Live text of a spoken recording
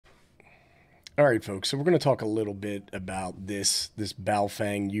All right, folks, so we're going to talk a little bit about this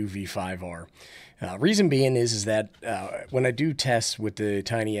Baofeng UV-5R. Reason being is that when I do tests with the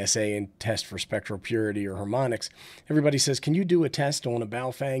TinySA and test for spectral purity or harmonics, everybody says, can you do a test on a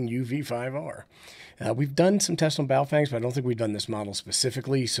Baofeng UV-5R? We've done some tests on Baofengs, but I don't think we've done this model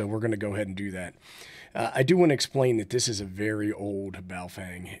specifically, so we're going to go ahead and do that. I do want to explain that this is a very old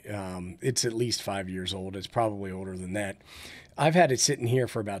Baofeng. It's at least 5 years old. It's probably older than that. I've had it sitting here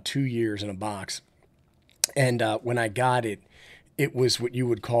for about 2 years in a box, and when I got it, it was what you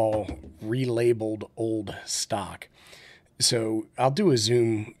would call relabeled old stock. So I'll do a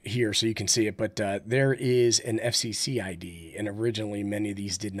zoom here so you can see it, but there is an FCC ID, and originally many of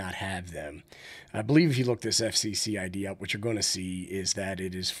these did not have them. I believe if you look this FCC ID up, what you're going to see is that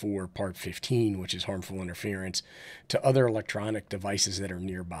it is for Part 15, which is harmful interference, to other electronic devices that are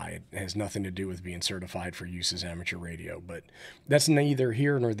nearby. It has nothing to do with being certified for use as amateur radio, but that's neither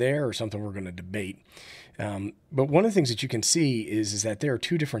here nor there or something we're going to debate. But one of the things that you can see is that there are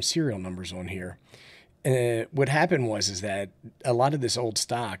two different serial numbers on here. What happened was that a lot of this old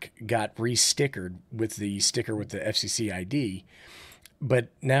stock got re-stickered with the sticker with the FCC ID, but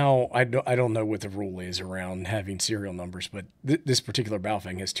now I don't know what the rule is around having serial numbers, but this particular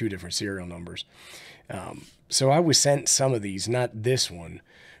Baofeng has two different serial numbers. So I was sent some of these, not this one,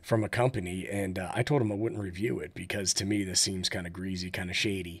 from a company, and I told them I wouldn't review it because to me this seems kind of greasy, kind of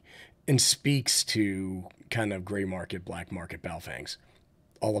shady, and speaks to kind of gray market, black market Baofengs.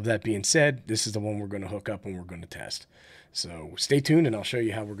 All of that being said, this is the one we're going to hook up and we're going to test. So stay tuned, and I'll show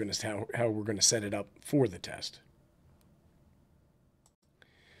you how we're going to set it up for the test.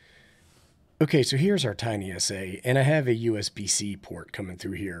 Okay, so here's our TinySA, and I have a USB-C port coming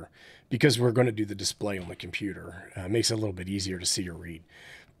through here because we're going to do the display on the computer. It makes it a little bit easier to see or read.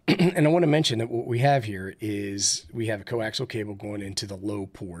 And I want to mention that what we have here is we have a coaxial cable going into the low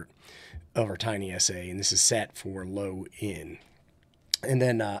port of our TinySA, and this is set for low in. And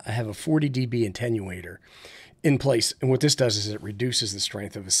then I have a 40 dB attenuator in place. And what this does is it reduces the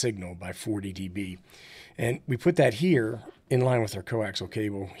strength of a signal by 40 dB. And we put that here in line with our coaxial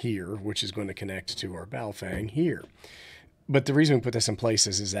cable here, which is going to connect to our Baofeng here. But the reason we put this in place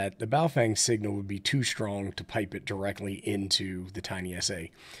is that the Baofeng signal would be too strong to pipe it directly into the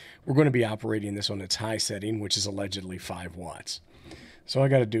TinySA. We're going to be operating this on its high setting, which is allegedly 5 watts. So all I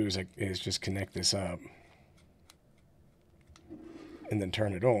got to do is just connect this up and then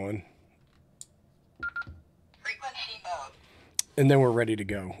turn it on. Frequency mode. And then we're ready to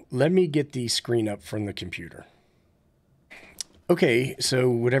go. Let me get the screen up from the computer. Okay, so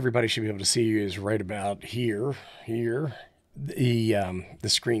what everybody should be able to see is right about here, the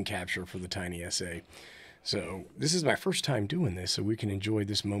screen capture for the TinySA. So this is my first time doing this, so we can enjoy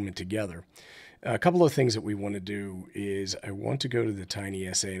this moment together. A couple of things that we want to do is I want to go to the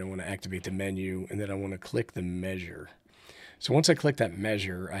TinySA and I want to activate the menu, and then I want to click the measure. So once I click that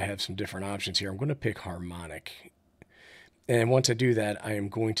measure, I have some different options here. I'm going to pick harmonic. And once I do that, I am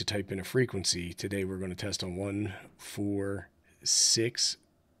going to type in a frequency. Today we're going to test on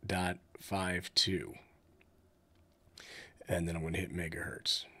 146.52. And then I'm going to hit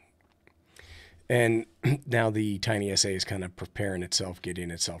megahertz. And now the TinySA is kind of preparing itself, getting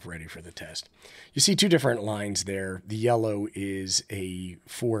itself ready for the test. You see two different lines there. The yellow is a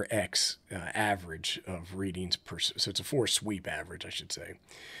 4x average of readings per, so it's a 4 sweep average, I should say.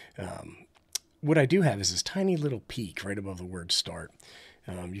 What I do have is this tiny little peak right above the word start.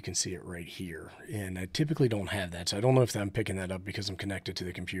 You can see it right here. And I typically don't have that, so I don't know if I'm picking that up because I'm connected to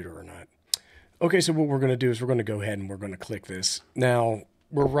the computer or not. Okay, so what we're going to do is we're going to go ahead and we're going to click this. Now,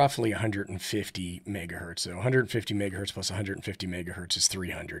 we're roughly 150 megahertz. So 150 megahertz plus 150 megahertz is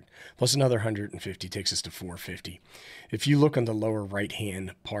 300. Plus another 150 takes us to 450. If you look on the lower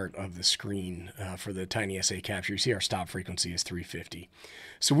right-hand part of the screen for the TinySA capture, you see our stop frequency is 350.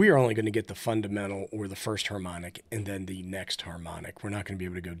 So we are only going to get the fundamental or the first harmonic and then the next harmonic. We're not going to be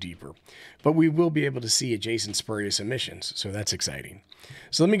able to go deeper. But we will be able to see adjacent spurious emissions, so that's exciting.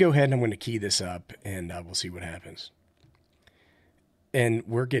 So let me go ahead and I'm going to key this up and we'll see what happens. And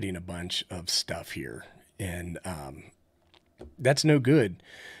we're getting a bunch of stuff here, and that's no good.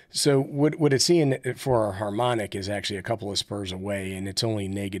 So what it's seeing for our harmonic is actually a couple of spurs away, and it's only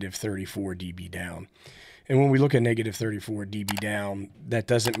negative 34 dB down. And when we look at negative 34 dB down, that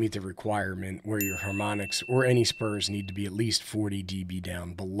doesn't meet the requirement where your harmonics or any spurs need to be at least 40 dB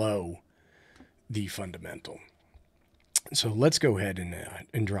down below the fundamental. So let's go ahead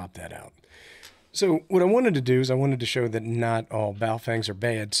and drop that out. So what I wanted to do is I wanted to show that not all Baofengs are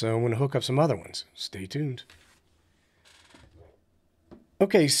bad, so I'm going to hook up some other ones. Stay tuned.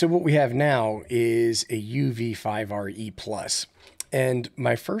 Okay, so what we have now is a UV-5RE+. And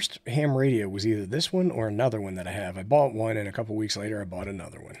my first ham radio was either this one or another one that I have. I bought one, and a couple weeks later, I bought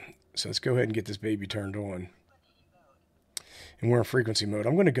another one. So let's go ahead and get this baby turned on. And we're in frequency mode.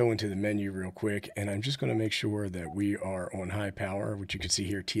 I'm going to go into the menu real quick, and I'm just going to make sure that we are on high power, which you can see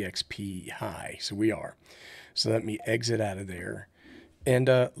here, TXP high. So we are. So let me exit out of there. And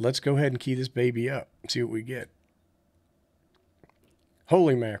let's go ahead and key this baby up and see what we get.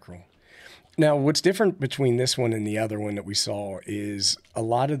 Holy mackerel. Now, what's different between this one and the other one that we saw is a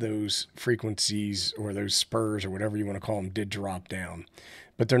lot of those frequencies or those spurs or whatever you want to call them did drop down,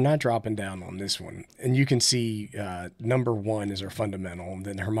 but they're not dropping down on this one. And you can see number 1 is our fundamental, and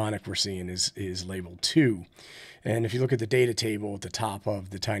then the harmonic we're seeing is labeled 2. And if you look at the data table at the top of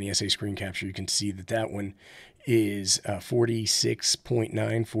the TinySA screen capture, you can see that that one is 46.9,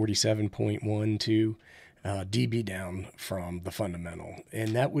 47.12. dB down from the fundamental,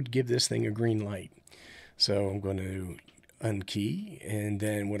 and that would give this thing a green light. So I'm going to unkey, and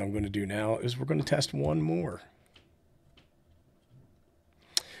then what I'm going to do now is we're going to test one more.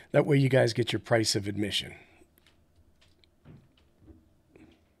 That way you guys get your price of admission.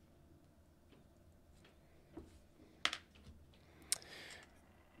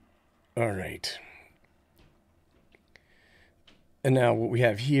 All right. And now what we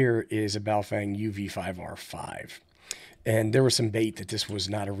have here is a Baofeng UV-5R and there was some bait that this was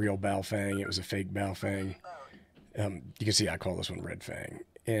not a real Baofeng, it was a fake Baofeng. You can see I call this one Red Fang.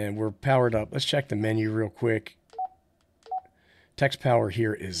 And we're powered up. Let's check the menu real quick. Text power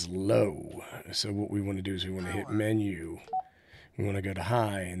here is low. So what we want to do is we want to hit menu. We want to go to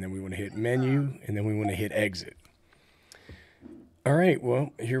high, and then we want to hit menu, and then we want to hit exit. All right,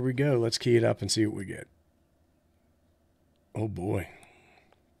 well, here we go. Let's key it up and see what we get. Oh boy.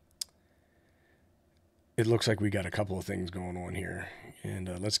 It looks like we got a couple of things going on here.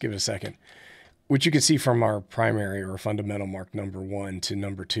 And let's give it a second. What you can see from our primary or fundamental mark number 1 to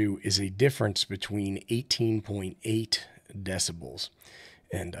number 2 is a difference between 18.8 decibels.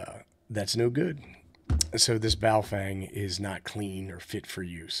 And that's no good. So this Baofeng is not clean or fit for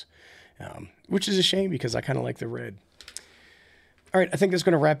use, which is a shame because I kind of like the red. All right, I think that's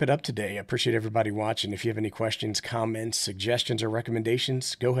going to wrap it up today. I appreciate everybody watching. If you have any questions, comments, suggestions, or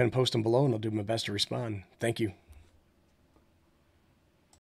recommendations, go ahead and post them below, and I'll do my best to respond. Thank you.